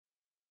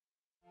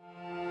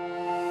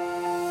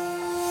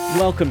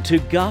Welcome to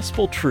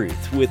Gospel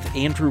Truth with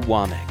Andrew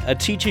Womack, a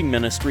teaching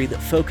ministry that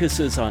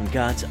focuses on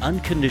God's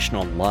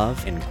unconditional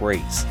love and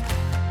grace.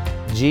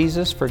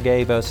 Jesus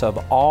forgave us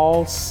of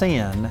all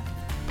sin,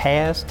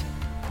 past,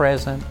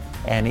 present,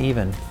 and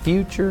even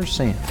future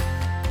sin.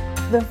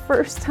 The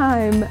first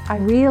time I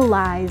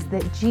realized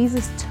that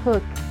Jesus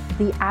took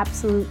the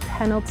absolute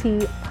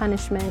penalty,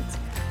 punishment,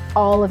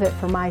 all of it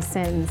for my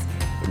sins,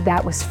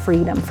 that was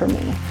freedom for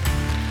me.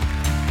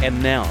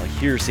 And now,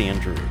 here's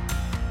Andrew.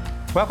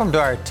 Welcome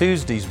to our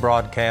Tuesday's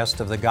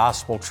broadcast of the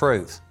Gospel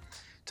Truth.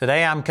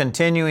 Today I'm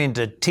continuing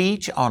to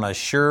teach on a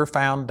sure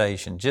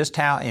foundation, just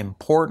how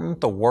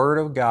important the Word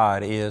of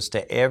God is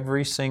to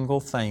every single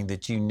thing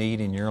that you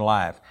need in your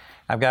life.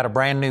 I've got a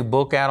brand new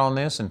book out on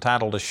this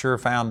entitled A Sure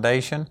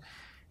Foundation,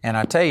 and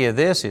I tell you,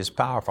 this is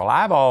powerful.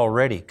 I've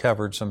already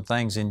covered some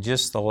things in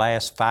just the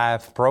last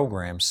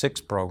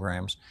 6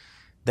 programs,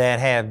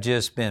 that have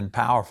just been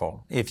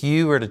powerful. If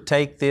you were to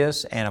take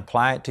this and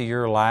apply it to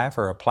your life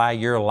or apply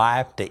your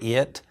life to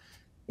it,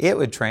 it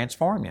would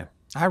transform you.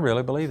 I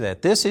really believe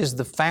that. This is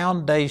the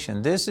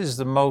foundation. This is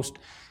the most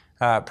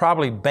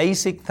probably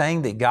basic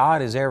thing that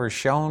God has ever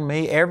shown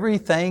me.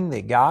 Everything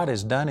that God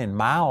has done in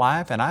my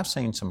life, and I've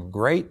seen some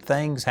great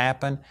things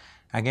happen,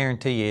 I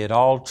guarantee you it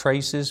all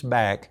traces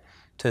back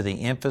to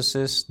the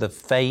emphasis, the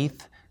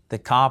faith, the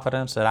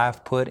confidence that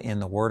I've put in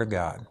the Word of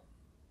God.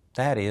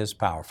 That is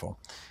powerful.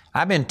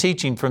 I've been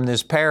teaching from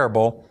this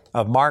parable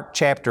of Mark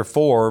chapter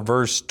 4,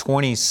 verse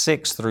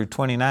 26 through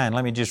 29.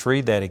 Let me just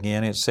read that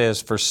again. It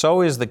says, "For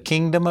so is the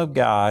kingdom of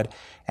God,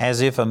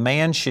 as if a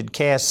man should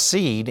cast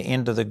seed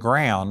into the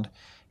ground,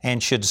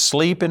 and should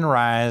sleep and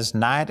rise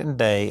night and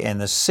day,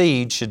 and the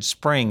seed should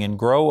spring and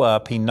grow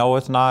up, he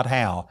knoweth not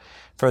how.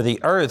 For the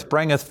earth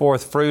bringeth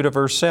forth fruit of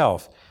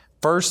herself,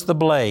 first the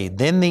blade,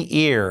 then the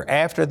ear,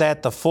 after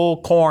that the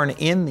full corn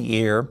in the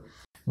ear.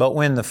 But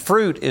when the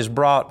fruit is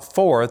brought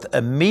forth,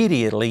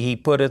 immediately he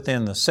putteth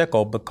in the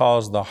sickle,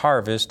 because the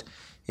harvest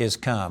is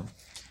come."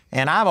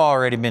 And I've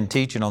already been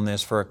teaching on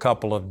this for a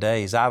couple of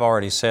days. I've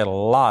already said a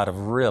lot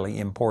of really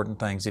important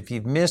things. If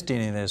you've missed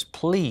any of this,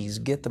 please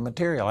get the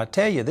material. I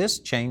tell you, this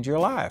changed your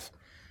life.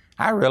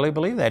 I really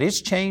believe that.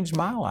 It's changed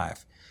my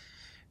life.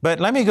 But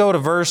let me go to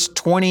verse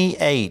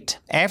 28.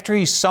 After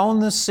he's sown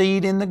the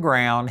seed in the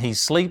ground, he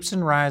sleeps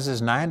and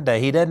rises night and day.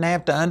 He doesn't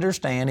have to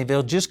understand. If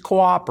he'll just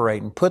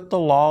cooperate and put the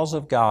laws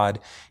of God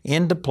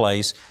into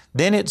place,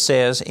 then it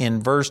says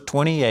in verse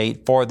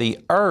 28, "For the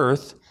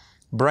earth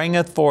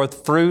bringeth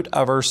forth fruit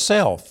of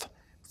herself,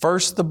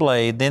 first the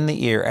blade, then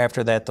the ear,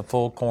 after that the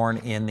full corn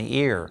in the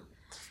ear."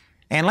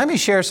 And let me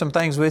share some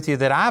things with you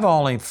that I've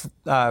only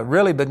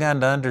really begun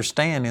to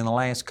understand in the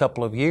last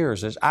couple of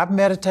years. I've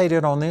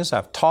meditated on this,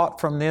 I've taught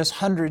from this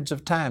hundreds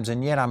of times,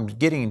 and yet I'm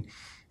getting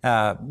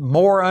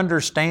more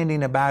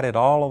understanding about it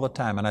all of the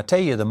time. And I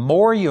tell you, the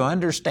more you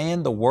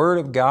understand the Word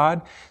of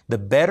God, the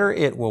better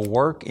it will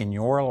work in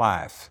your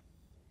life.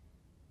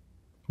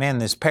 Man,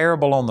 this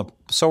parable on the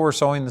sower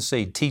sowing the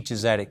seed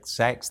teaches that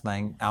exact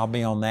thing. I'll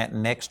be on that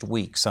next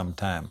week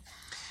sometime.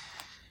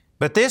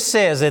 But this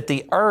says that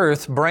the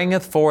earth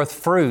bringeth forth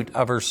fruit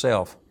of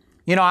herself.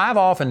 You know, I've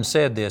often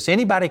said this.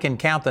 Anybody can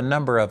count the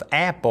number of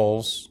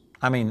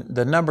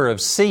the number of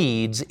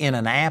seeds in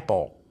an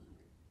apple,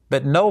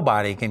 but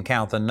nobody can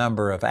count the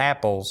number of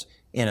apples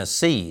in a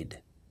seed.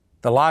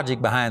 The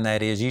logic behind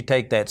that is you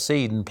take that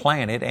seed and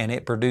plant it, and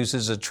it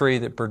produces a tree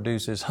that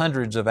produces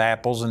hundreds of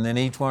apples, and then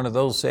each one of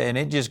those, and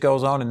it just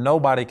goes on, and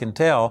nobody can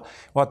tell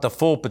what the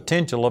full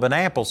potential of an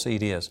apple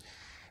seed is.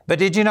 But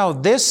did you know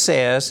this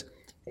says,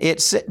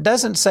 it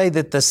doesn't say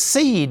that the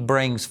seed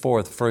brings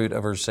forth fruit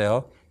of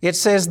herself. It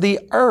says the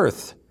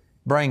earth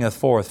bringeth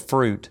forth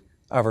fruit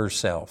of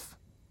herself.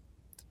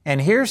 And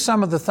here's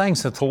some of the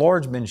things that the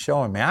Lord's been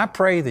showing me. I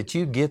pray that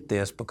you get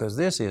this, because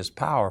this is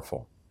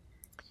powerful.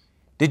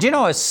 Did you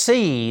know a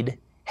seed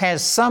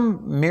has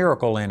some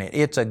miracle in it?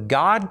 It's a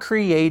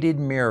God-created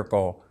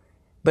miracle,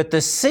 but the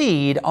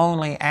seed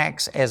only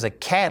acts as a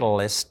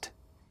catalyst,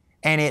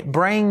 and it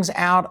brings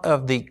out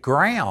of the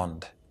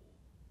ground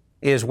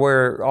is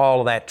where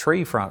all of that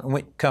tree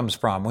comes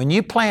from. When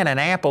you plant an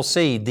apple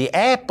seed, the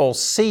apple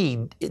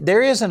seed,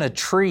 there isn't a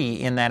tree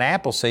in that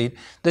apple seed.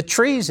 The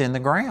tree's in the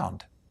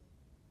ground.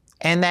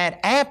 And that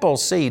apple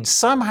seed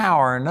somehow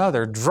or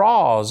another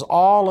draws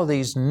all of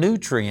these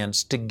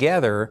nutrients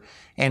together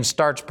and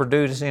starts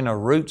producing a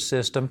root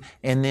system,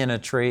 and then a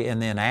tree,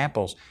 and then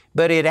apples.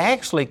 But it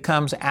actually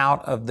comes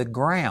out of the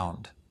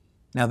ground.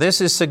 Now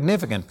this is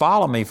significant.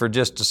 Follow me for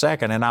just a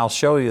second and I'll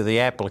show you the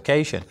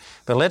application.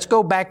 But let's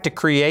go back to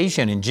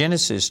creation in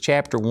Genesis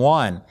chapter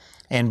 1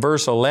 and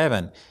verse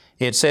 11.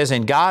 It says,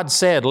 "And God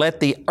said, Let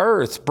the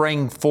earth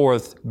bring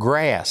forth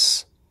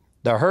grass,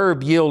 the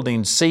herb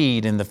yielding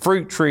seed, and the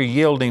fruit tree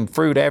yielding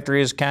fruit after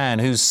his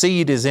kind, whose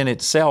seed is in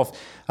itself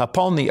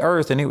upon the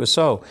earth, and it was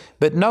so."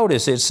 But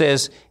notice it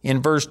says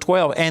in verse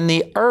 12, "And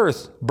the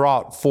earth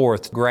brought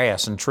forth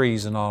grass and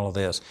trees," and all of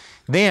this.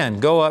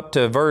 Then go up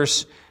to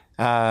verse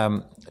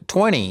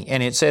 20,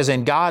 and it says,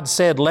 "And God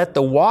said, Let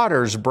the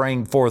waters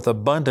bring forth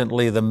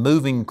abundantly the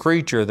moving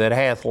creature that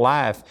hath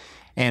life,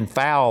 and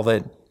fowl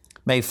that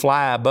may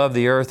fly above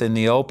the earth in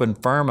the open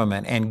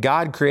firmament. And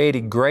God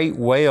created great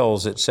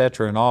whales,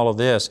 etc., and all of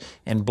this,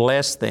 and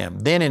blessed them.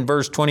 Then in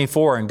verse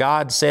 24, and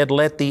God said,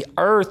 let the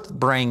earth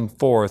bring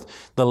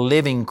forth the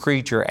living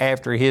creature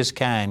after his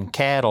kind,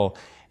 cattle,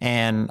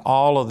 and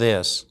all of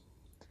this.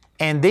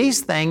 And these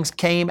things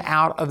came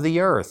out of the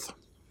earth.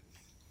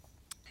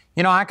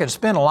 You know, I could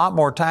spend a lot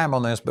more time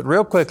on this, but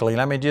real quickly,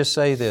 let me just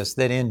say this,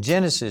 that in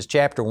Genesis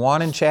chapter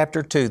 1 and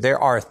chapter 2, there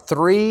are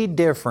 3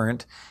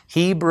 different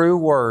Hebrew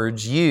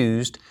words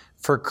used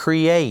for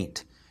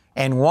create.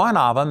 And one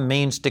of them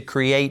means to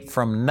create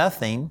from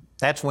nothing.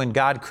 That's when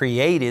God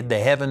created the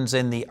heavens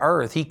and the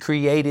earth. He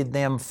created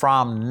them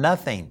from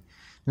nothing,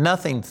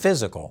 nothing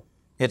physical.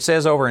 It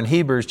says over in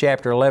Hebrews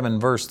chapter 11,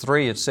 verse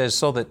 3, it says,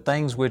 so that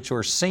things which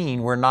were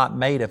seen were not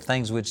made of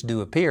things which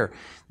do appear.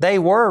 They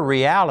were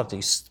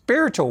reality.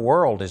 Spiritual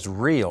world is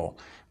real,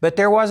 but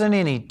there wasn't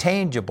any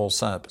tangible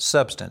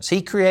substance.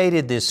 He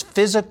created this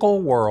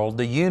physical world,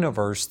 the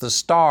universe, the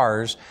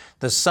stars,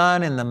 the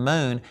sun and the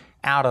moon,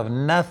 out of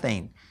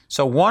nothing.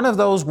 So one of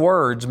those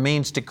words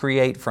means to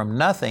create from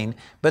nothing,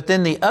 but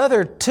then the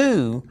other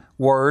 2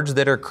 words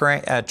that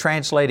are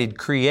translated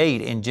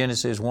create in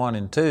Genesis 1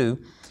 and 2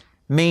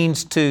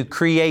 means to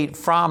create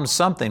from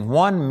something.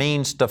 One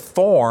means to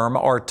form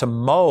or to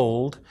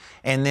mold,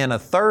 and then a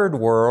third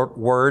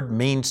word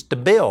means to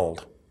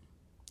build.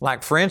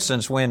 Like for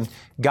instance, when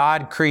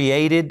God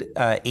created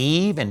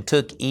Eve and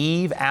took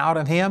Eve out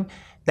of him,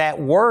 that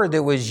word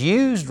that was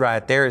used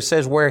right there, it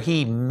says where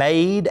He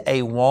made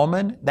a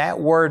woman. That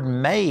word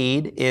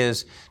made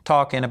is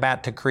talking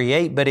about to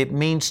create, but it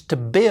means to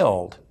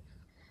build.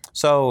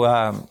 So,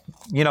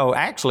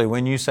 actually,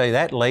 when you say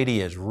that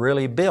lady is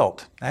really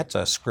built, that's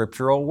a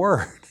scriptural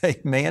word.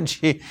 Amen.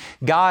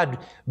 God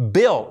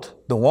built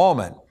the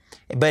woman,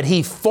 but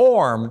He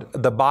formed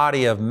the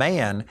body of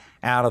man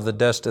out of the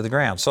dust of the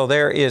ground. So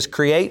there is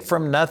create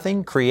from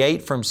nothing,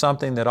 create from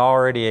something that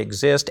already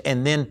exists,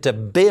 and then to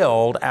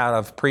build out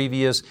of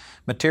previous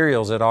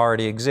materials that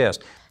already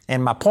exist.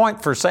 And my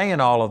point for saying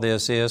all of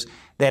this is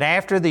that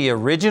after the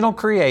original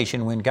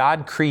creation, when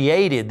God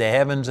created the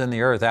heavens and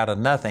the earth out of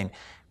nothing,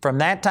 from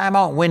that time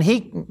on, when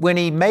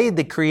He made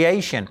the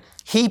creation,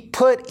 He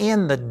put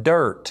in the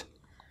dirt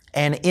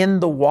and in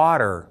the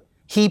water,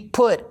 He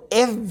put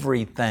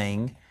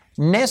everything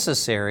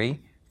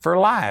necessary for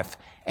life.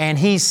 And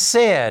He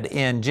said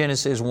in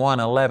Genesis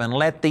 1:11,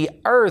 let the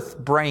earth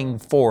bring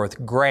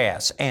forth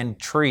grass and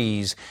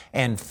trees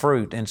and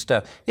fruit and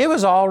stuff. It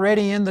was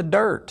already in the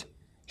dirt.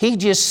 He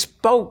just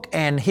spoke,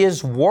 and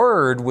His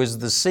word was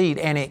the seed,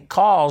 and it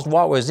caused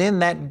what was in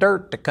that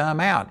dirt to come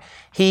out.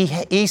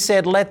 He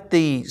said, let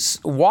the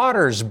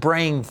waters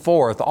bring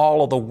forth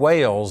all of the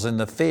whales and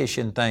the fish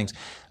and things.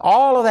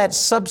 All of that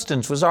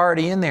substance was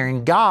already in there,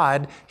 and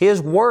God,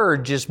 His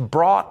word just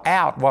brought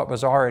out what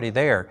was already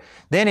there.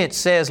 Then it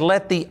says,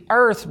 let the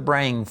earth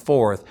bring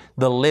forth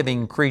the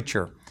living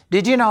creature.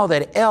 Did you know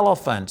that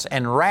elephants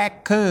and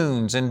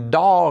raccoons and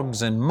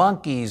dogs and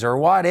monkeys or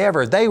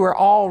whatever, they were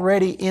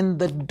already in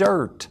the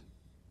dirt?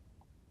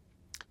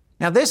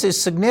 Now this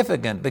is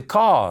significant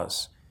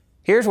because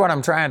here's what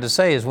I'm trying to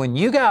say is when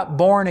you got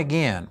born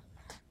again,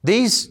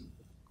 these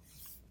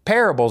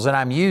parables that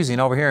I'm using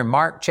over here in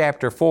Mark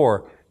chapter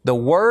 4, the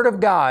Word of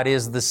God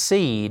is the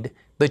seed,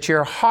 but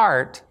your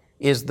heart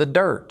is the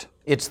dirt.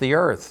 It's the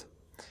earth.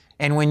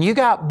 And when you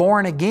got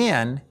born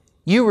again,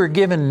 you were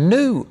given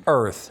new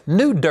earth,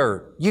 new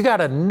dirt. You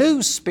got a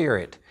new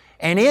spirit.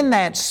 And in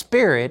that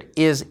spirit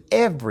is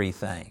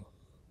everything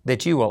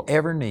that you will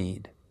ever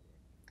need.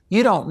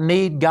 You don't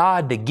need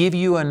God to give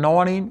you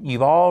anointing.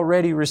 You've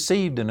already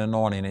received an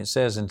anointing. It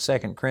says in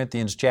 2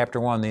 Corinthians chapter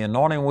 1, the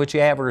anointing which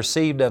you have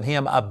received of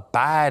Him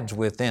abides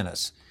within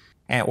us.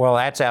 And well,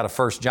 that's out of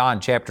 1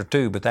 John chapter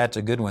 2, but that's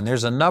a good one.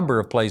 There's a number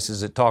of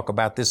places that talk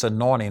about this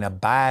anointing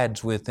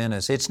abides within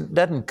us. It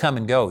doesn't come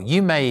and go.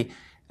 You may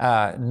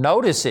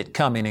notice it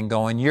coming and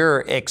going,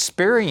 your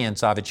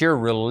experience of it, your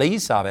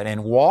release of it,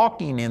 and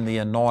walking in the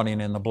anointing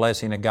and the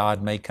blessing of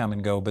God may come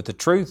and go. But the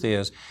truth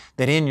is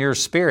that in your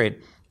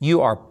spirit,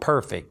 you are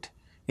perfect.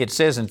 It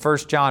says in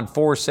 1 John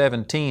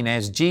 4:17,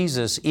 as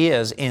Jesus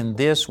is in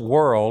this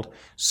world,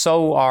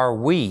 so are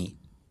we.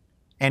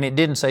 And it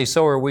didn't say,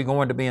 so are we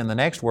going to be in the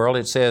next world.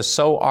 It says,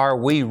 so are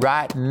we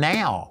right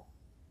now.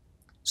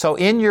 So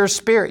in your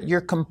spirit, you're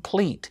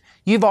complete.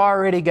 You've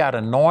already got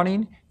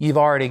anointing. You've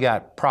already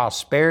got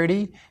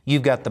prosperity.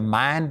 You've got the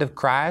mind of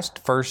Christ.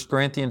 1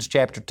 Corinthians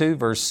chapter 2,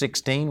 verse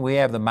 16, we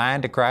have the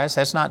mind of Christ.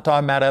 That's not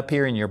talking about up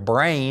here in your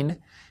brain.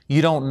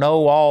 You don't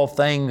know all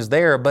things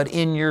there, but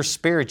in your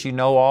spirit you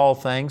know all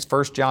things.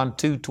 1 John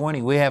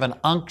 2:20, we have an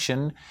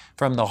unction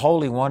from the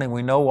Holy One and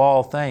we know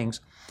all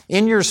things.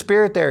 In your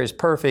spirit there is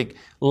perfect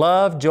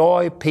love,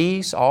 joy,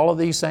 peace, all of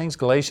these things.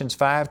 Galatians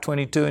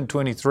 5:22 and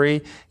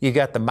 23. You've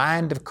got the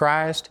mind of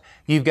Christ.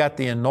 You've got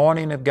the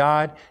anointing of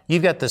God.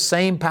 You've got the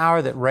same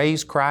power that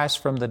raised Christ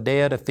from the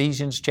dead.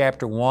 Ephesians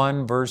chapter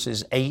 1,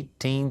 verses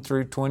 18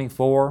 through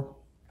 24.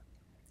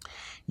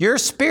 Your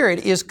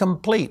spirit is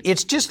complete.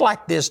 It's just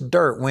like this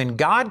dirt. When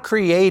God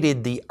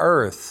created the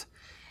earth,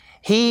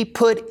 He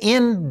put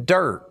in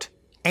dirt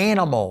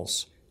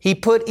animals. He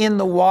put in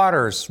the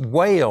waters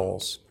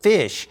whales,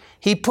 fish.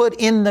 He put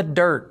in the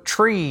dirt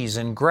trees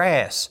and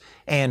grass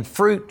and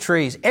fruit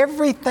trees.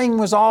 Everything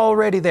was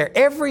already there.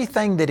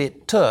 Everything that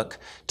it took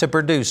to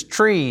produce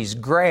trees,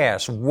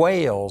 grass,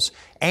 whales,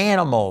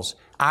 animals,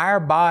 our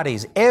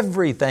bodies,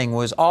 everything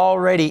was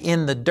already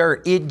in the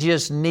dirt. It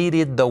just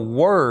needed the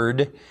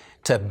Word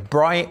to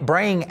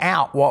bring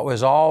out what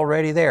was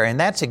already there. And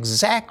that's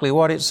exactly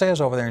what it says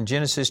over there in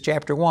Genesis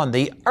chapter 1.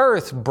 The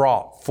earth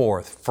brought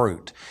forth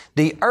fruit.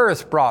 The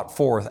earth brought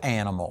forth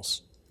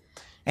animals.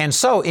 And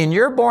so in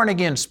your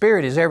born-again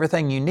spirit is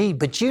everything you need,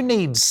 but you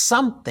need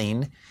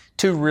something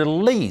to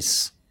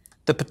release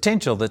the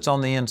potential that's on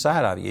the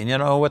inside of you. And you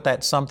know what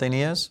that something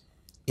is?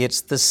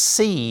 It's the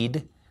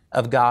seed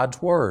of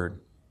God's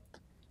Word.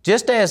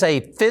 Just as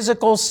a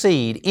physical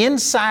seed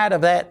inside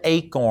of that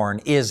acorn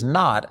is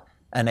not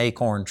an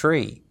acorn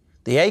tree.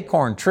 The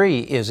acorn tree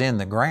is in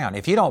the ground.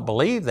 If you don't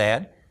believe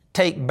that,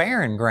 take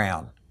barren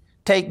ground.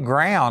 Take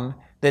ground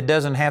that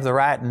doesn't have the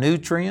right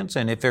nutrients,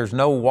 and if there's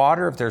no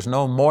water, if there's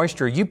no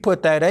moisture, you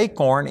put that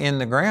acorn in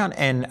the ground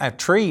and a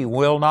tree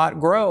will not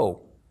grow.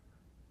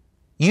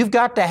 You've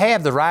got to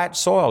have the right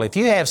soil. If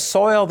you have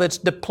soil that's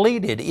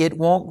depleted, it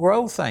won't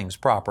grow things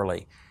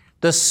properly.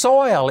 The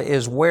soil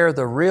is where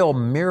the real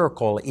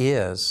miracle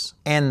is,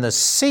 and the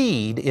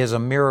seed is a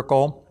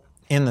miracle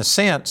in the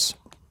sense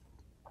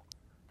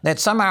that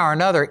somehow or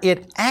another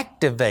it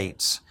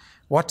activates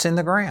what's in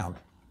the ground.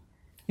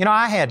 You know,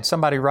 I had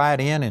somebody write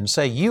in and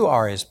say, "You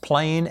are as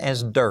plain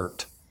as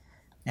dirt."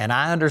 And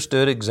I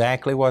understood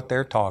exactly what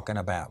they're talking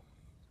about.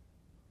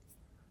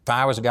 If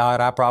I was God,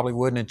 I probably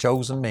wouldn't have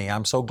chosen me.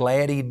 I'm so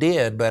glad He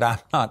did, but I'm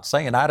not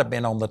saying I'd have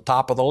been on the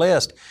top of the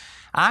list.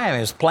 I am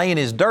as plain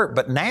as dirt,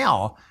 but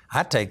now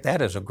I take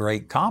that as a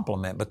great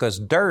compliment because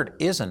dirt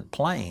isn't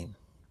plain.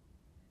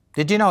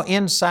 Did you know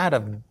inside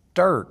of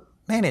dirt,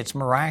 man, it's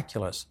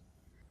miraculous.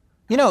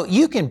 You know,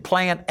 you can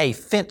plant a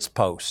fence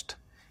post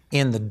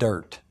in the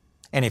dirt.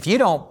 And if you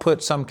don't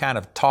put some kind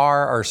of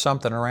tar or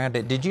something around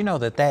it, did you know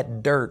that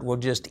that dirt will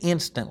just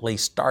instantly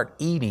start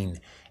eating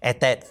at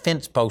that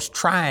fence post,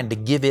 trying to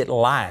give it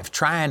life,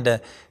 trying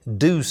to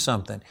do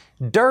something?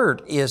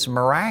 Dirt is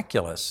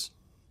miraculous.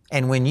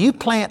 And when you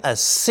plant a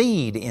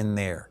seed in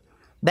there,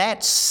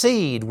 that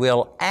seed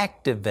will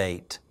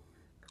activate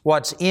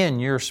what's in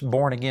your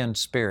born-again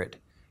spirit.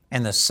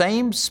 And the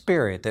same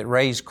Spirit that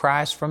raised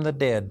Christ from the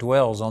dead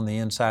dwells on the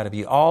inside of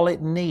you. All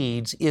it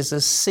needs is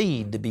a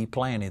seed to be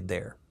planted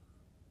there,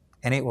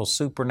 and it will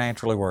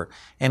supernaturally work.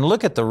 And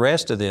look at the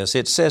rest of this.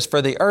 It says,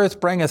 "For the earth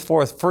bringeth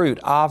forth fruit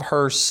of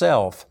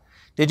herself."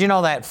 Did you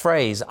know that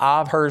phrase,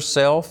 of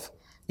herself?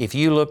 If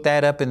you look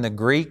that up in the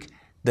Greek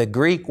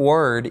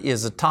word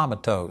is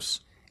automatos,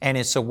 and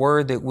it's a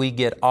word that we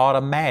get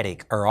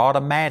automatic or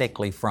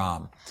automatically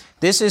from.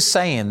 This is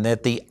saying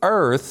that the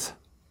earth,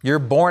 your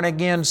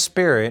born-again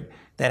spirit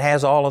that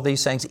has all of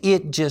these things,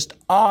 it just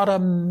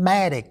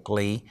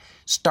automatically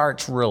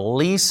starts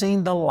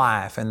releasing the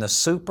life and the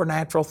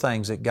supernatural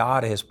things that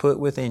God has put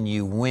within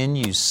you when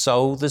you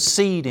sow the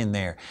seed in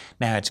there.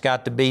 Now, it's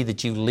got to be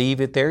that you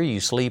leave it there, you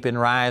sleep and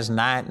rise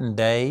night and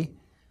day,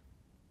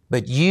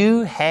 but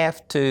you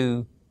have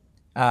to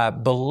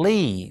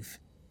believe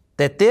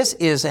that this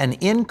is an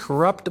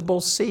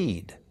incorruptible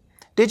seed.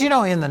 Did you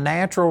know in the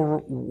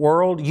natural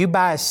world, you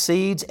buy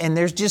seeds and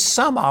there's just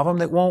some of them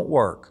that won't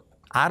work?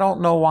 I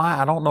don't know why.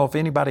 I don't know if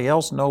anybody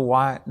else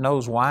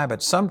knows why,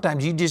 but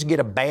sometimes you just get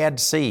a bad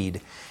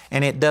seed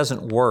and it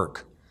doesn't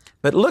work.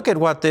 But look at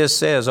what this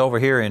says over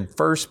here in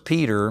 1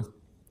 Peter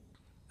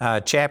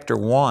chapter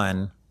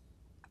 1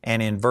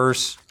 and in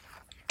verse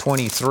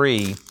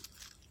 23.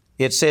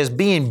 It says,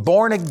 "Being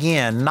born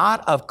again,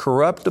 not of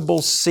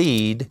corruptible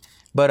seed,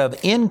 but of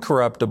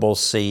incorruptible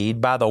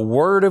seed, by the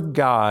word of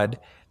God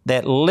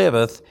that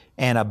liveth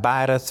and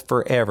abideth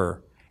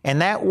forever." And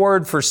that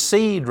word for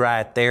seed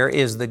right there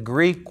is the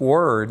Greek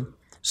word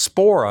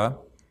spora,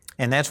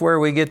 and that's where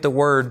we get the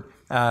word,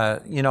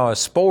 a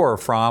spore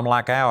from,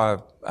 like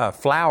how a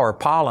flower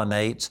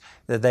pollinates,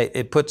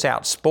 it puts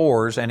out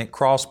spores and it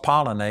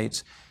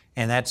cross-pollinates,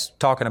 and that's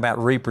talking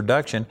about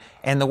reproduction.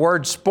 And the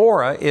word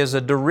spora is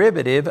a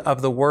derivative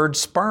of the word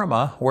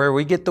sperma, where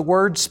we get the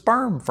word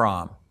sperm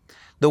from.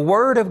 The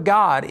Word of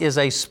God is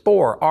a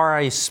spore or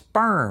a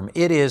sperm.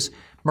 It is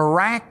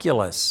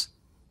miraculous.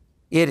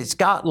 It's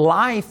got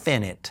life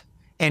in it.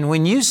 And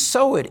when you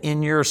sow it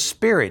in your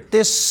spirit,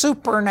 this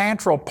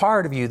supernatural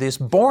part of you, this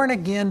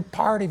born-again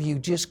part of you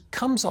just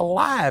comes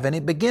alive and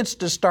it begins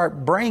to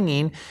start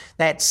bringing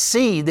that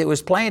seed that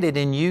was planted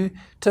in you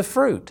to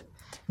fruit.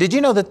 Did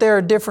you know that there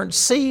are different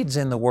seeds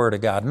in the Word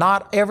of God?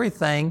 Not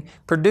everything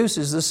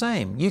produces the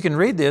same. You can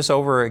read this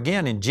over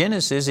again in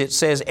Genesis. It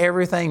says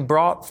everything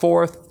brought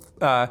forth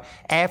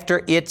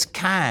after its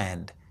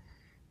kind.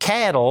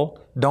 Cattle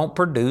don't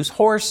produce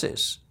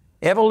horses.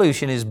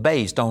 Evolution is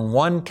based on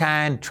one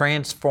kind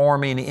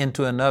transforming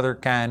into another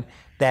kind.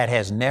 That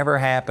has never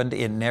happened.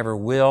 It never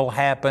will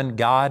happen.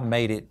 God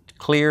made it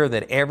clear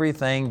that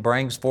everything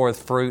brings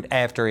forth fruit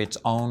after its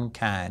own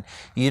kind.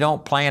 You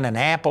don't plant an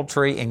apple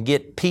tree and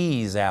get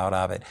peas out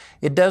of it.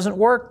 It doesn't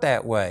work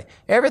that way.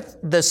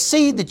 The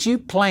seed that you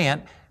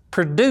plant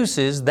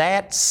produces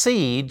that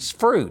seed's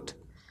fruit.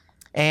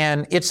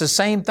 And it's the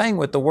same thing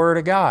with the Word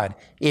of God.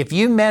 If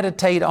you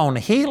meditate on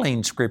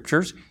healing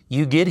scriptures,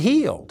 you get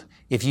healed.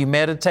 If you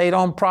meditate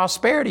on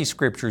prosperity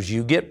scriptures,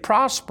 you get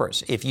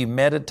prosperous. If you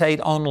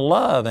meditate on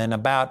love and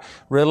about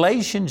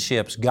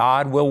relationships,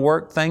 God will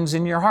work things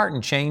in your heart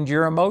and change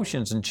your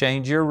emotions and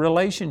change your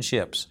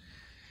relationships.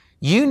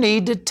 You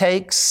need to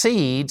take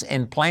seeds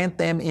and plant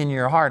them in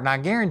your heart. And I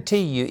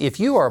guarantee you, if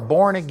you are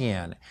born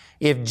again,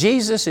 if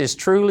Jesus is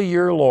truly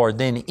your Lord,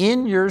 then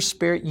in your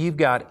spirit you've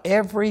got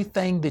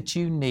everything that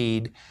you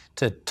need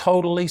to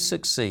totally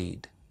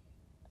succeed.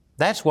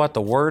 That's what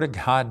the Word of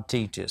God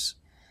teaches.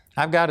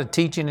 I've got a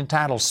teaching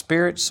entitled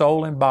Spirit,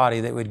 Soul, and Body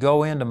that would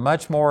go into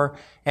much more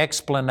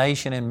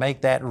explanation and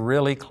make that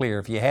really clear.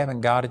 If you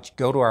haven't got it,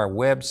 go to our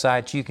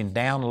website. You can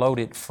download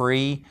it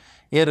free.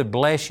 It'll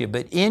bless you.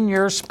 But in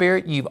your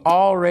spirit, you've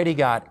already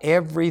got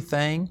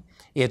everything.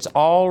 It's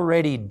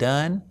already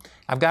done.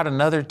 I've got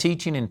another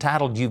teaching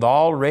entitled You've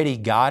Already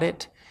Got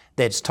It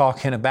that's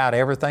talking about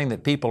everything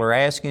that people are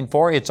asking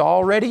for. It's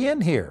already in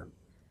here.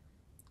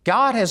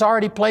 God has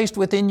already placed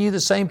within you the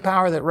same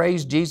power that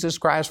raised Jesus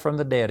Christ from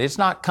the dead. It's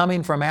not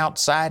coming from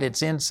outside,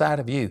 it's inside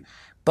of you.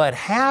 But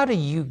how do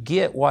you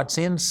get what's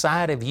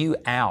inside of you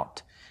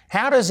out?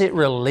 How does it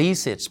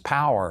release its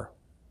power?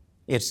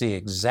 It's the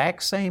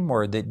exact same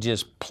word that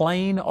just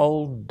plain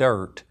old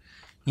dirt.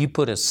 You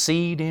put a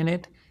seed in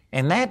it,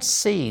 and that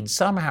seed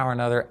somehow or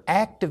another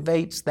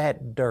activates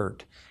that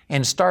dirt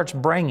and starts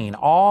bringing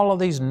all of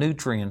these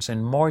nutrients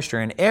and moisture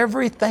and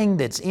everything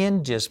that's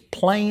in just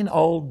plain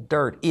old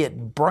dirt.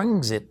 It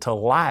brings it to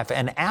life.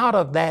 And out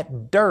of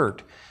that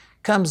dirt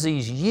comes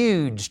these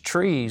huge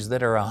trees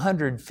that are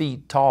 100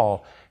 feet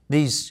tall,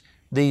 these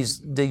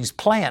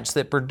plants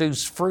that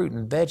produce fruit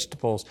and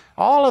vegetables.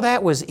 All of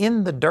that was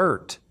in the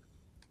dirt,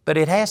 but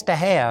it has to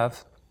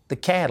have the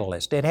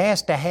catalyst. It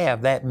has to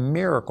have that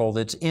miracle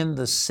that's in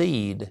the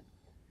seed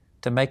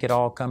to make it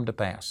all come to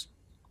pass.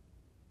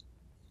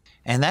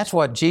 And that's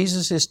what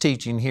Jesus is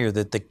teaching here,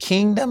 that the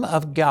kingdom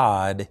of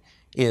God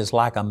is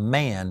like a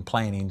man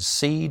planting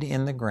seed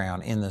in the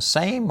ground, in the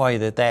same way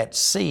that that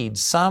seed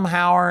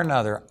somehow or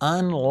another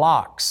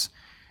unlocks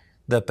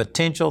the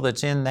potential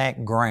that's in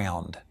that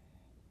ground.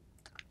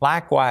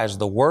 Likewise,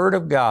 the Word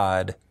of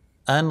God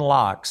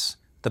unlocks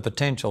the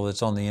potential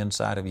that's on the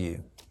inside of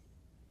you.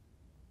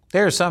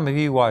 There are some of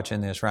you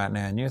watching this right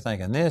now and you're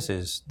thinking, this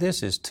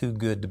is too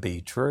good to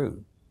be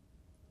true.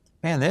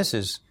 Man, this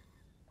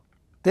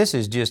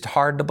is just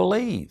hard to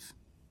believe.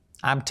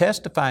 I'm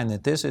testifying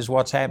that this is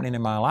what's happening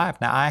in my life.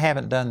 Now, I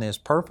haven't done this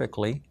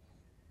perfectly.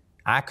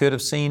 I could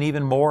have seen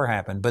even more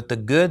happen. But the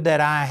good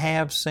that I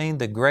have seen,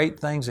 the great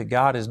things that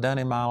God has done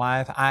in my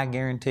life, I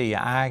guarantee you,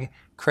 I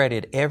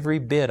credit every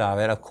bit of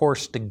it, of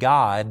course, to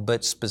God,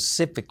 but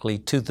specifically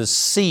to the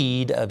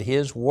seed of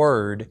His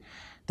Word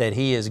that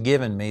He has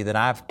given me, that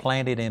I've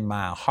planted in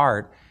my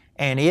heart,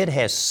 and it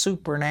has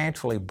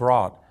supernaturally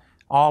brought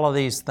all of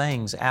these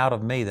things out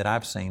of me that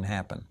I've seen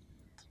happen.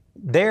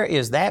 There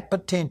is that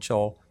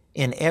potential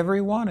in every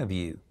one of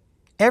you.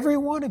 Every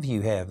one of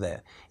you have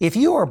that. If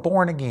you are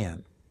born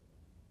again,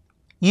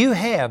 you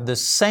have the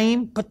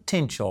same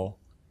potential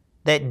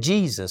that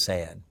Jesus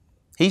had.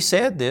 He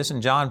said this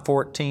in John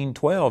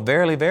 14:12,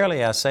 "Verily,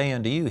 verily, I say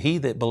unto you, he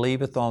that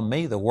believeth on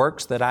me, the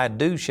works that I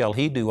do shall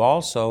he do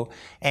also,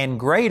 and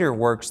greater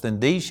works than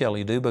these shall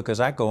he do, because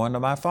I go unto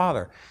my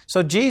Father."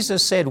 So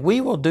Jesus said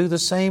we will do the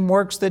same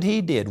works that He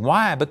did.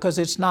 Why? Because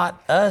it's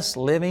not us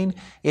living,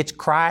 it's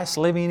Christ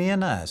living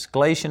in us.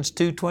 Galatians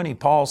 2:20,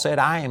 Paul said,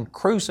 "I am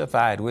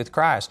crucified with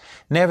Christ.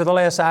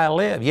 Nevertheless I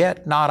live,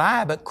 yet not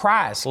I, but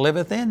Christ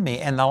liveth in me.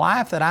 And the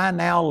life that I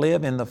now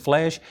live in the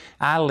flesh,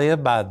 I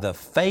live by the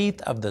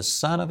faith of the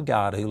Son of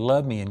God who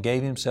loved me and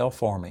gave Himself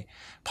for me."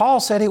 Paul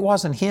said it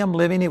wasn't him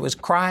living, it was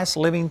Christ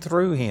living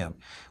through him.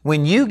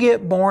 When you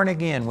get born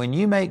again, when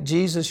you make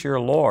Jesus your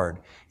Lord,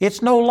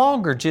 it's no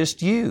longer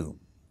just you.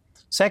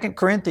 2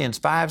 Corinthians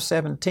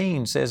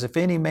 5:17 says, "If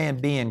any man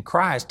be in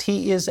Christ,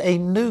 he is a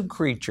new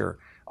creature.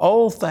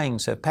 Old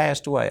things have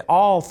passed away.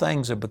 All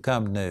things have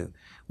become new."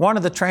 One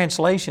of the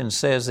translations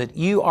says that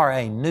you are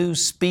a new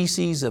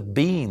species of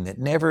being that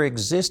never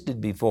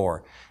existed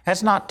before.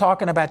 That's not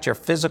talking about your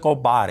physical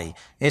body.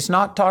 It's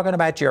not talking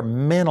about your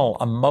mental,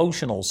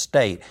 emotional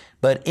state.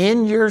 But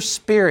in your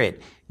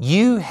spirit,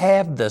 you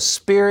have the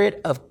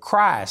Spirit of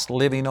Christ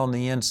living on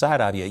the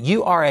inside of you.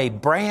 You are a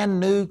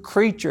brand new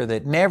creature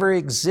that never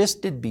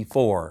existed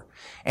before.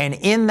 And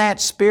in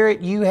that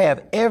Spirit, you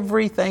have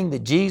everything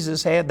that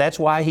Jesus had. That's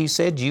why He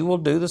said you will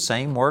do the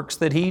same works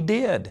that He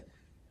did.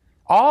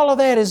 All of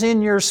that is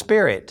in your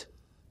spirit,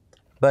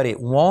 but it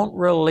won't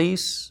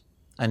release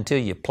until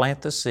you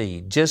plant the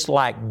seed. Just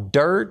like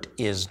dirt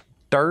is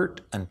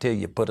dirt until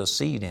you put a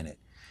seed in it.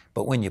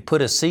 But when you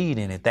put a seed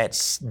in it, that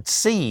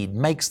seed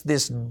makes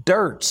this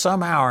dirt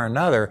somehow or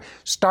another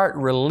start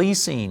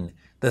releasing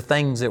the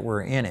things that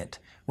were in it.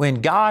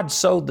 When God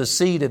sowed the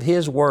seed of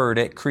His Word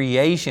at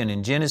creation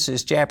in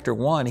Genesis chapter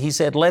 1, He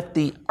said, let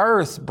the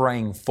earth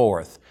bring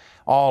forth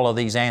all of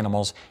these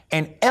animals.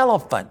 And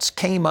elephants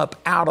came up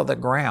out of the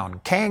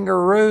ground,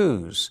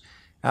 kangaroos,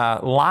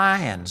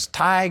 lions,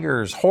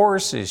 tigers,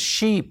 horses,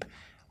 sheep,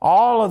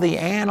 all of the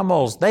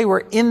animals, they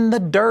were in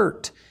the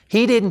dirt.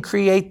 He didn't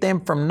create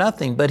them from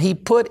nothing, but He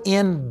put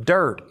in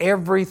dirt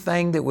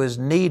everything that was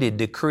needed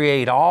to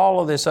create all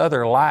of this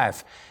other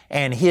life.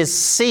 And His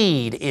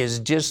seed is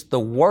just the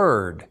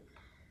Word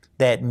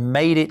that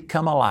made it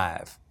come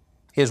alive.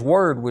 His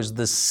Word was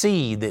the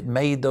seed that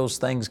made those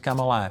things come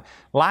alive.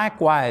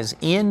 Likewise,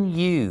 in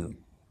you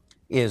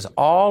is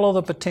all of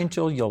the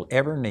potential you'll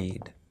ever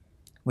need.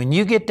 When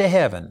you get to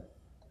heaven,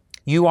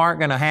 you aren't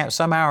going to have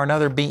somehow or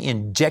another be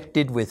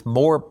injected with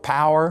more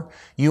power.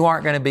 You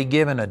aren't going to be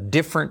given a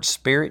different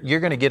spirit.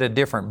 You're going to get a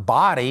different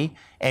body,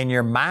 and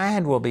your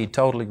mind will be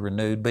totally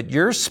renewed. But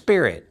your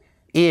spirit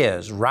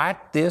is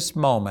right this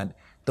moment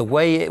the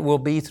way it will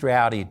be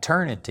throughout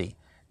eternity.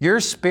 Your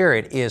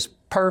spirit is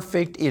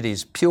perfect. It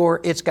is pure.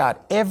 It's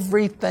got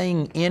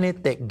everything in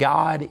it that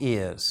God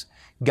is.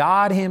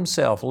 God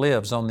Himself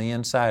lives on the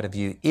inside of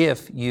you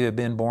if you have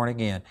been born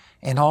again.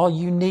 And all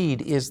you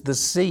need is the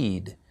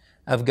seed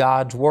of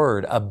God's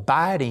Word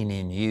abiding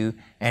in you,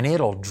 and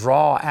it'll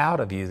draw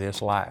out of you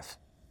this life.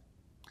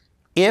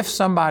 If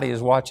somebody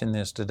is watching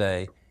this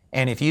today,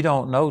 and if you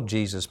don't know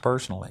Jesus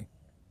personally,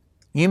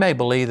 you may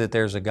believe that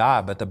there's a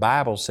God, but the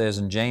Bible says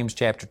in James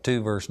chapter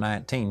 2, verse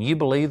 19, you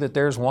believe that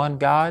there's one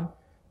God?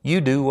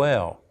 You do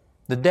well.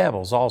 The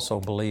devils also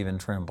believe and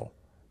tremble.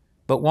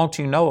 But won't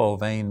you know, O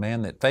vain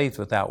man, that faith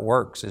without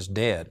works is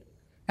dead?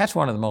 That's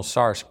one of the most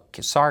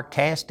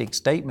sarcastic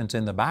statements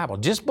in the Bible.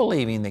 Just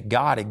believing that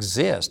God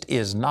exists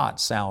is not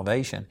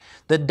salvation.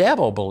 The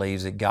devil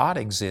believes that God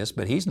exists,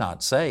 but he's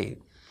not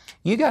saved.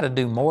 You got to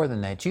do more than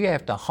that. You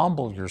have to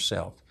humble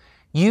yourself.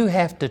 You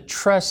have to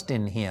trust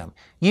in Him.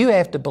 You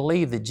have to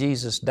believe that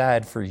Jesus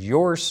died for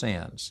your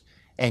sins,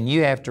 and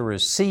you have to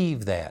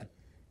receive that.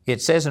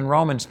 It says in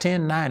Romans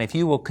 10:9, if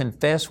you will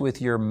confess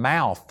with your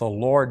mouth the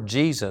Lord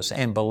Jesus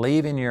and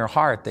believe in your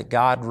heart that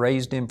God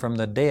raised Him from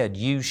the dead,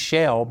 you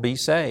shall be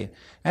saved.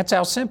 That's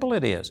how simple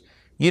it is.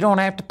 You don't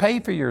have to pay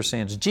for your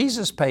sins.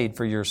 Jesus paid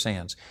for your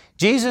sins.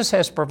 Jesus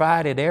has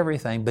provided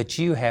everything, but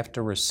you have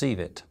to receive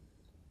it.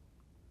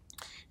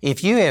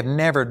 If you have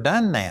never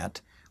done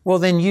that, well,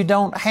 then you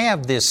don't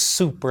have this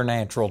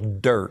supernatural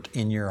dirt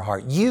in your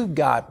heart. You've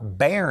got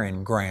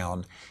barren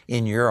ground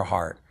in your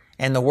heart,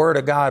 and the Word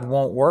of God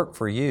won't work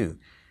for you.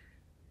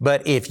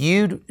 But if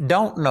you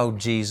don't know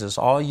Jesus,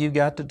 all you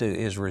got to do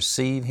is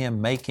receive Him,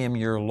 make Him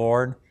your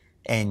Lord,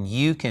 and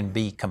you can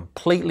be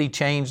completely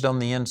changed on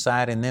the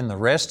inside. And then the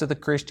rest of the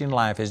Christian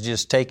life is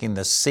just taking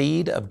the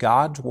seed of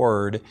God's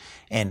Word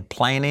and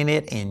planting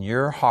it in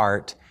your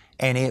heart,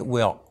 and it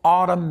will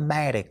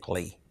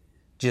automatically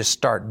just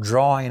start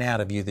drawing out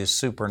of you this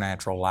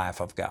supernatural life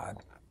of God.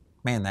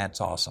 Man,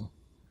 that's awesome.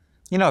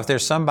 You know, if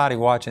there's somebody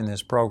watching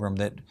this program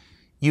that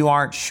you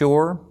aren't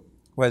sure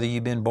whether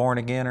you've been born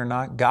again or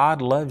not,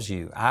 God loves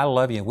you. I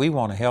love you. We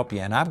want to help you.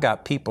 And I've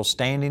got people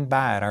standing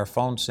by at our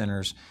phone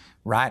centers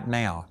right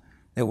now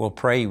that will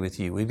pray with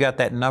you. We've got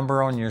that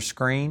number on your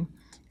screen,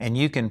 and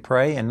you can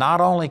pray. And not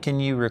only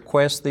can you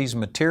request these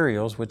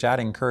materials, which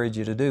I'd encourage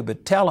you to do,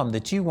 but tell them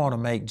that you want to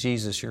make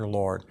Jesus your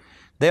Lord.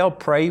 They'll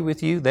pray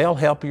with you. They'll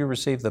help you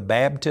receive the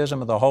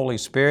baptism of the Holy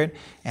Spirit.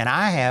 And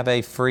I have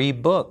a free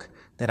book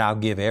that I'll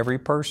give every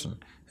person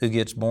who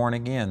gets born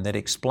again that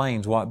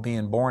explains what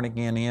being born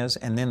again is,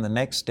 and then the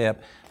next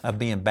step of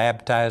being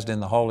baptized in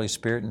the Holy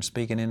Spirit and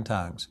speaking in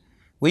tongues.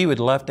 We would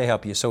love to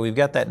help you. So we've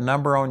got that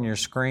number on your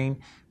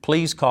screen.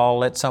 Please call,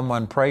 let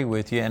someone pray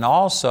with you. And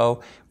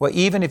also, well,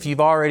 even if you've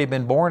already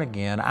been born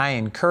again, I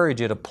encourage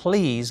you to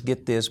please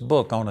get this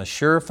book on a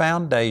sure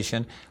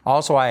foundation.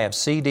 Also, I have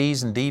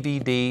CDs and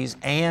DVDs,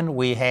 and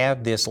we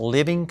have this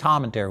living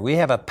commentary. We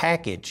have a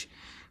package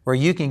where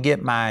you can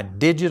get my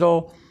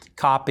digital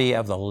copy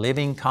of the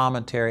living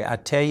commentary. I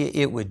tell you,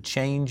 it would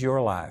change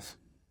your life.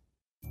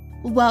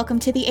 Welcome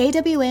to the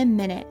AWM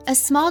Minute, a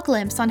small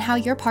glimpse on how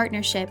your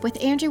partnership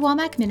with Andrew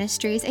Wommack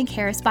Ministries and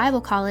Charis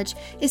Bible College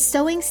is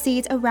sowing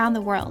seeds around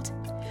the world.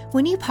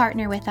 When you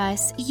partner with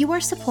us, you are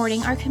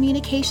supporting our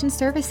Communication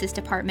Services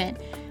Department,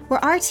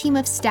 where our team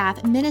of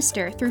staff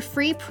minister through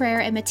free prayer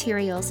and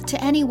materials to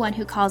anyone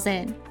who calls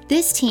in.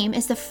 This team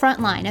is the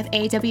front line of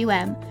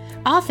AWM,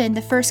 often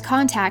the first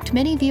contact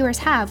many viewers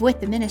have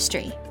with the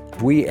ministry.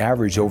 We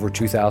average over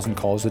 2,000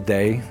 calls a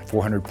day,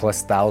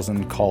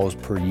 400,000+ calls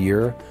per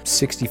year.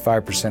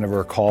 65% of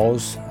our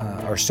calls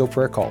are still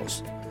prayer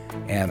calls.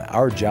 And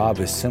our job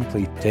is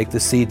simply take the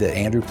seed that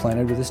Andrew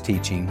planted with his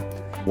teaching,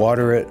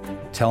 water it,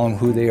 tell them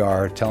who they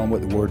are, tell them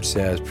what the Word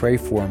says, pray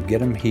for them, get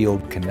them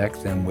healed,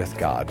 connect them with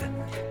God.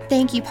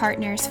 Thank you,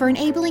 partners, for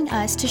enabling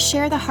us to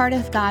share the heart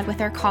of God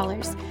with our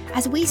callers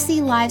as we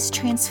see lives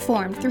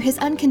transformed through His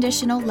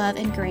unconditional love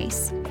and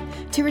grace.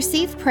 To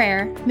receive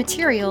prayer,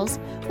 materials,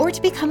 or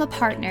to become a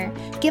partner,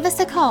 give us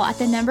a call at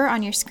the number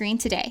on your screen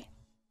today.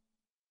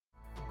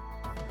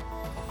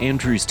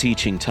 Andrew's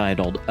teaching,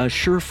 titled A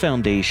Sure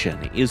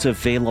Foundation, is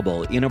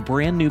available in a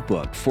brand new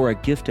book for a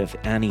gift of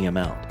any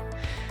amount.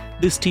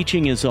 This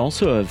teaching is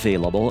also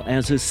available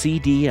as a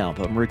CD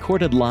album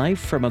recorded live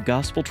from a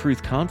Gospel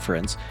Truth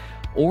conference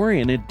or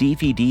in a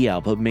DVD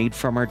album made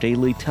from our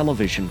daily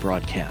television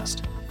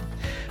broadcast.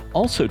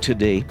 Also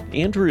today,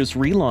 Andrew is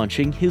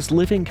relaunching his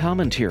Living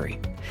Commentary.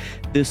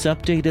 This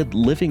updated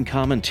Living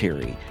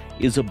Commentary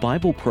is a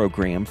Bible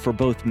program for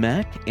both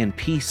Mac and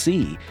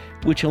PC,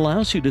 which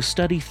allows you to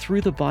study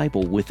through the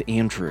Bible with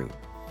Andrew.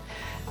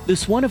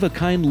 This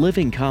one-of-a-kind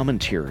Living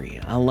Commentary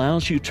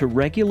allows you to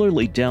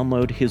regularly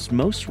download his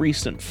most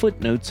recent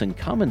footnotes and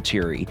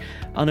commentary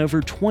on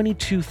over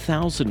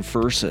 22,000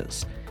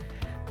 verses.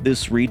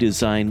 This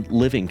redesigned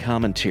Living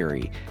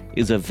Commentary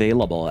is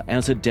available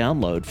as a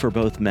download for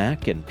both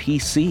Mac and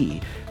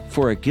PC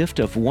for a gift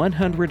of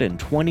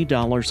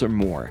 $120 or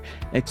more,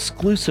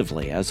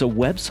 exclusively as a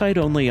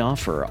website-only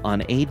offer on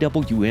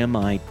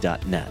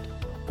awmi.net.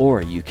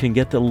 Or you can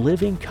get the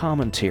Living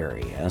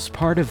Commentary as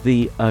part of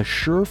the A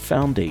Sure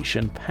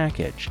Foundation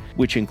package,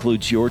 which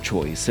includes your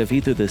choice of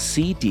either the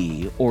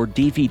CD or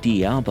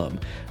DVD album,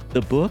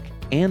 the book,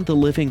 and the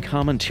Living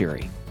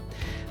Commentary.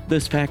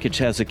 This package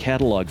has a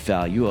catalog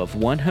value of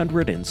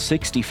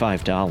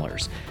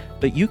 $165,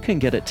 but you can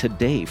get it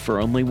today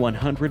for only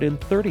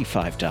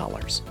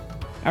 $135.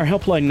 Our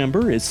helpline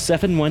number is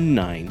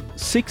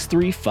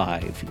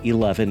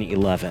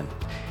 719-635-1111.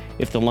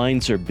 If the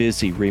lines are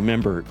busy,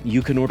 remember,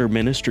 you can order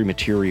ministry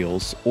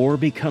materials or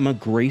become a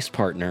Grace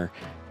Partner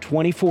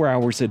 24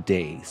 hours a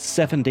day,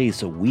 7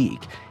 days a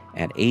week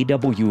at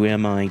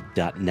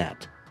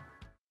awmi.net.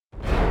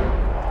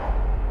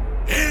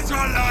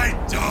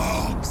 Israelite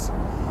dogs!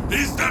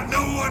 Is there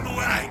no one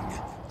willing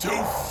to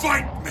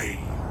fight me?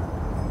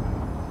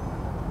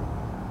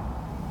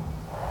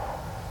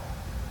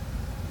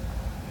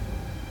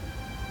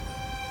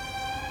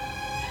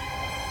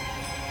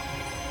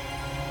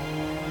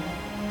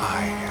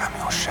 I am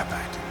your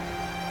shepherd.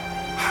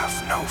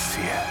 Have no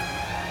fear.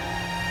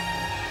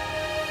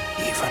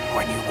 Even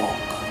when you walk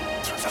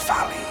through the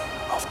valley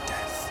of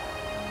death,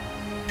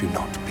 do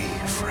not be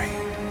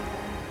afraid,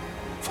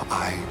 for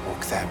I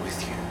walk there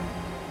with you,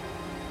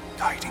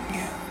 guiding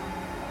you,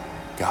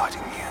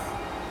 guarding you,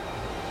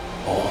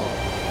 all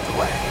the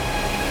way.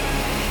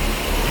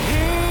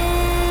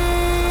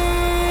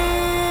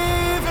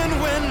 Even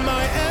when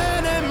my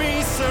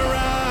enemy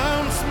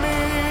surrounds me,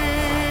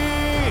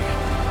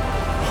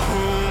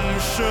 whom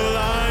shall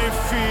I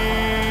fear?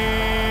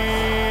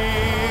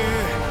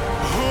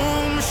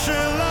 Whom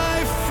shall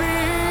I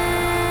fear?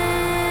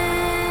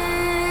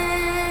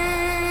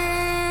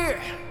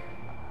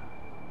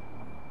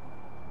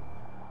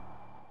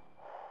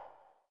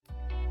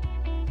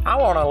 I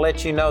want to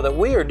let you know that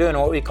we are doing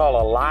what we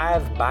call a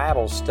live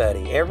Bible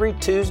study. Every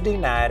Tuesday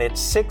night at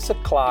 6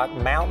 o'clock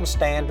Mountain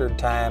Standard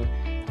Time,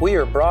 we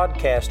are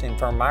broadcasting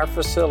from our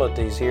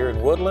facilities here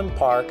in Woodland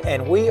Park,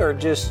 and we are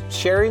just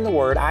sharing the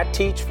Word. I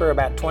teach for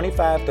about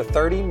 25 to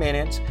 30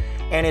 minutes,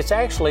 and it's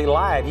actually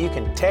live. You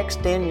can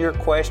text in your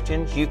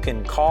questions, you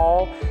can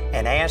call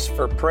and ask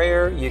for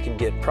prayer, you can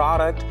get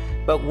product,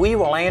 but we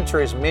will answer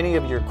as many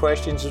of your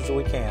questions as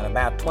we can.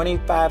 About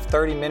 25,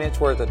 30 minutes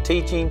worth of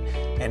teaching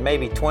and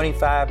maybe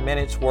 25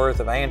 minutes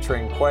worth of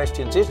answering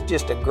questions. It's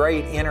just a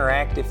great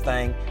interactive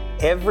thing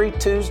every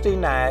Tuesday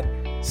night,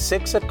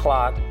 6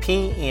 o'clock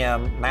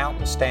p.m.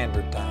 Mountain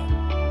Standard Time.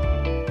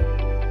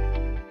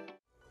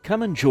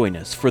 Come and join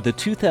us for the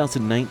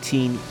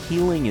 2019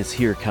 Healing is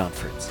Here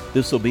conference.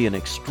 This will be an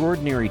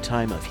extraordinary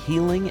time of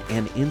healing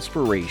and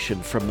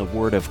inspiration from the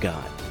Word of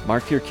God.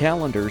 Mark your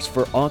calendars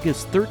for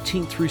August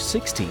 13th through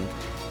 16th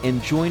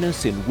and join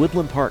us in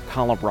Woodland Park,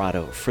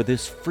 Colorado for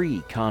this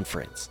free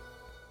conference.